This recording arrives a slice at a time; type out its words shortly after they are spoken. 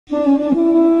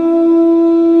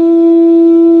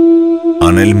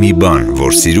Անել մի բան,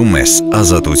 որ սիրում ես,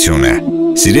 ազատություն է,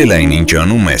 սիրել այն ինչ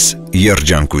անում ես,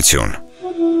 երջանկություն։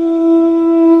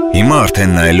 Հիմա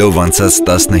արդեն նայելով անցած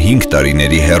 15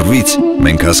 տարիների հեռվից,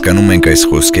 մենք հասկանում ենք այս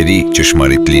խոսքերի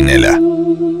ճշմարիտ լինելը։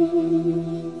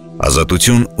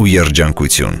 Ազատություն ու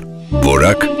երջանկություն,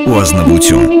 որակ ու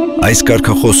ազնվություն, այս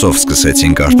կարգախոսով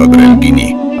սկսեցինք արտադրել գինի,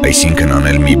 այսինքն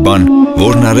անել մի բան,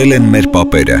 որն արել են մեր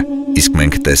պապերը, իսկ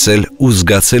մենք տեսել ու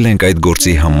զգացել ենք այդ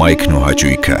գործի համայնքն ու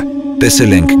հաճույքը,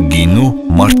 տեսել ենք գինու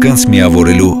մարդկանց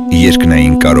միավորելու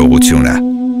երկնային կարողությունը։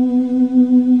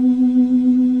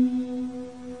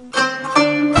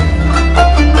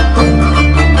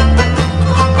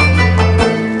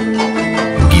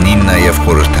 Գինին նաև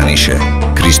խորհրդանիշ է,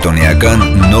 քրիստոնեական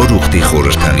նոր ուխտի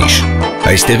խորհրդանիշ։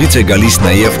 Այստեղից է գալիս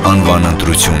նաև անվան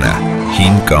ընտրությունը,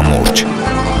 հին կամուրջ։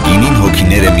 Գինին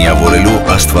հոգիները միավորելու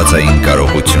աստվածային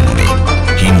կարողություն ունի։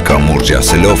 Հին կամուրջ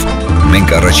ասելով,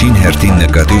 մենք առաջին հերթին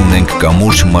նկատի ունենք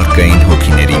կամուրջ մարդկային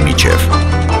հոգիների միջև։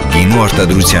 Գինու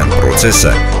արտադրության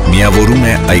պրոցեսը միավորում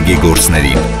է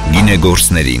այգեգործներին,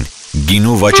 գինեգործներին,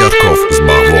 գինու վաճառքով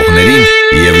զբաղվողներին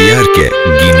և իհարկե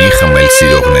գինի խմել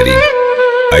սիրողներին։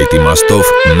 Այդ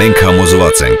իմաստով մենք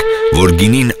համոզված ենք, որ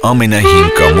գինին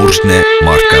ամենահին կամուրջն է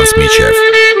մարդկանց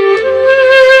միջև։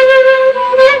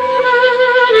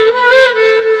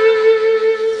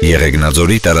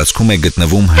 Եղեգնաձորի տարածքում է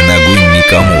գտնվում հնագույն մի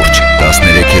կամուրջ,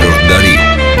 13-րդ դարի,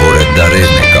 որը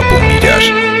դարերն է կապում իրար։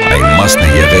 Այն մասն է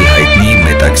եղել հայտնի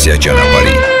մետաքսյա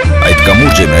ճանապարհի։ Այդ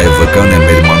կամուրջը նաև վկան է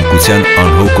մեր մանկության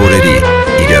անհոգ օրերի,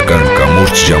 իրական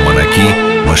կամուրջ ժամանակի,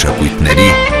 մշակույթների,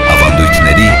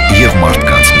 ավանդույթների և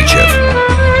մարդկանց միջև։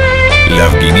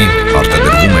 Լավ գինին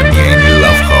արտադրվում է միայն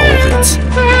լավ խաղողից։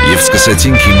 Եվ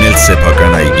սկսեցինք հիմնել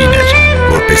սեփական այգիներ,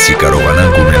 որպեսզի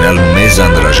կարողանանք ունենալ մեզ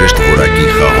անհրաժեշտ որակի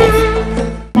խաղող։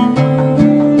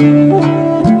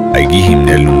 Այգի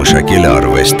հիմնելն ու մշակելը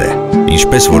արվեստ է,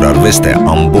 ինչպես որ արվեստ է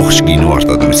ամբողջ գինու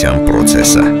արտադրության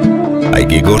պրոցեսը։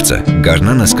 Այգեգործը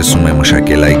գարնանը սկսում է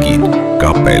մշակել այգին,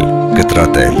 կապել,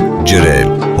 կտրատել, ջրել,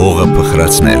 հողը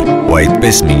փխրացնել ու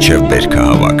այդպես մինչև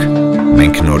բերքահավաք։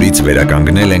 Մենք նորից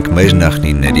վերականգնել ենք մեր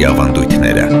նախնիների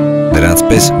ավանդույթները։ Դրանց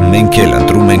պես մենք էլ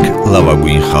ընտրում ենք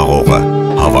լավագույն խաղողը,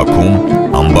 հավաքում,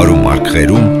 ամբարում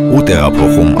արկղերում ու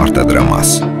տեղափոխում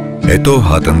արտադրամաս։ Հետո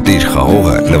հատնտիր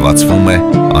խաղողը լվացվում է,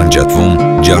 անջատվում,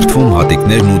 ջարդվում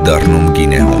հատիկներն ու դառնում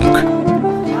գինեհոնք։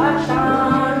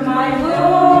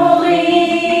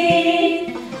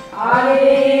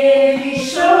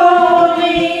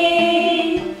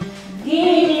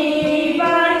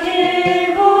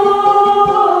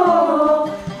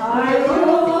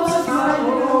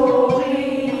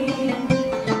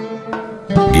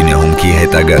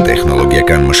 Հետագա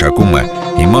տեխնոլոգիական մշակումը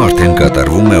հիմա արդեն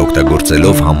կատարվում է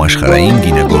օգտագործելով համաշխարհային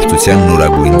գինեգործության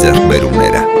նորագույն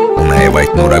ձեռքբերումները, ու նաև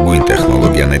այդ նորագույն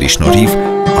տեխնոլոգիաների շնորհիվ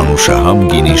անուշահամ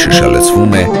գինին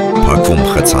շշալցվում է, փակվում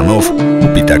խցանով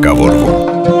ու պիտակավորվում։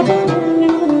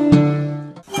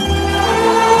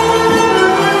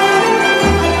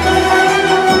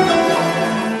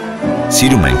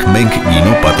 Սիրում ենք մենք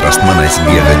գինու պատրաստման այս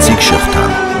գեղեցիկ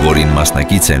շղթան, որին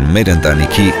մասնակից են մեր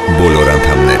ընտանիքի բոլոր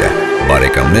անդամները,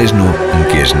 բարեկամներն ու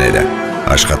ընկերները։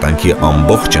 Աշխատանքի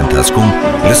ամբողջ ընթացքում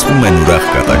լսվում են ուրախ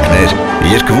կատակներ,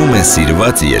 երգվում են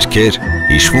սիրված երգեր,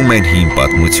 հիշվում են հին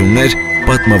պատմություններ,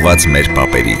 պատմված մեր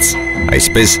պապերից։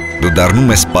 Այսպես դու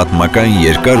դառնում ես պատմական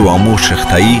երկար ու ամուր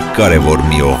շղթայի կարևոր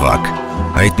մի օղակ։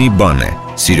 Հայտնի բան է,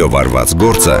 սիրով արված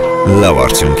գործը լավ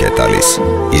արդյունք է տալիս,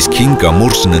 իսկ հին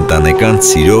կամուրջն ընտանեկան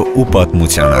սիրո ու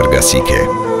պատմության արգասիկ է։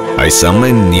 Այս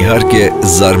ամենն իհարկե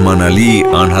զարմանալի,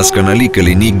 անհասկանալի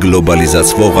կլինի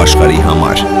գլոբալիզացվող աշխարհի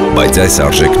համար, բայց այս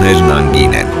արժեքներն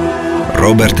անգին են։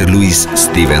 Ռոբերտ Լուիս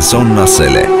Ստիվենսոնն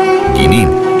ասել է.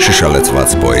 «Գինին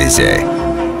շշալցված պոեզիա է»։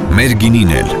 Մեր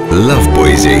գինին էլ լավ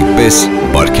պոեզիայի պես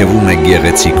պարգևում է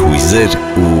գեղեցիկ հույզեր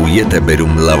ու ետ է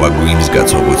բերում լավագույն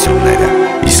զգացողությունները։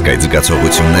 Իսկ այդ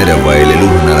զգացողությունները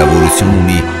վայելելու հնարավորություն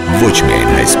ունի ոչ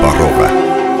միայն հայ սպառողը։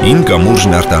 Հին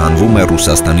կամուրջն արտահանվում է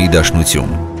Ռուսաստանի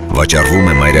Դաշնություն, վաճառվում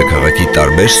է մայրաքաղաքի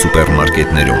տարբեր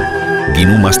սուպերմարկետներում,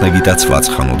 գինու մասնագիտացված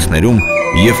խանութներում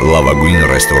և լավագույն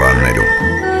ռեստորաններում։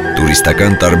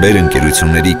 Տուրիստական տարբեր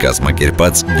ընկերությունների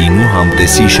կազմակերպած գինու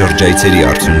համտեսի շրջայցերի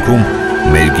արդյունքում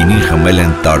մեր գինին խմել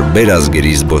են տարբեր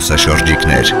ազգերի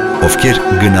զբոսաշրջիկներ, ովքեր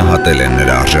գնահատել են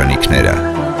նրա արժանիքները։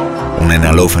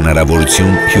 Ունենալով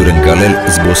հնարավորություն հյուրընկալել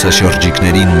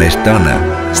զբոսաշրջիկներին մեր տանը,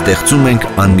 ստեղծում ենք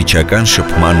անմիջական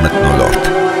շփման մթնոլորտ։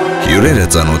 Հյուրերը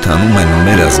ծանոթանում են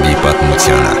մեր ազգի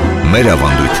պատմությանը, մեր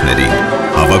ավանդույթներին,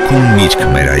 հավաքում միրգ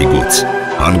մեր այգուց,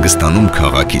 հանգստանում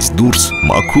քաղաքից դուրս,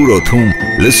 մաքուր օդում,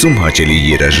 լսում հաճելի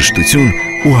երաժշտություն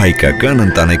ու հայկական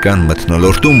ընտանեկան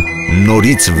մթնոլորտում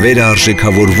նորից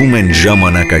վերարժեքավորվում են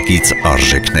ժամանակակից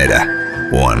արժեքները։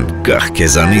 Ու անկախ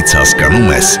քեզանից հասկանում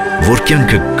ես, որ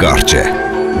կյանքը կարճ է,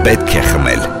 պետք է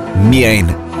խմել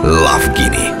միայն լավ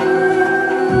գինի։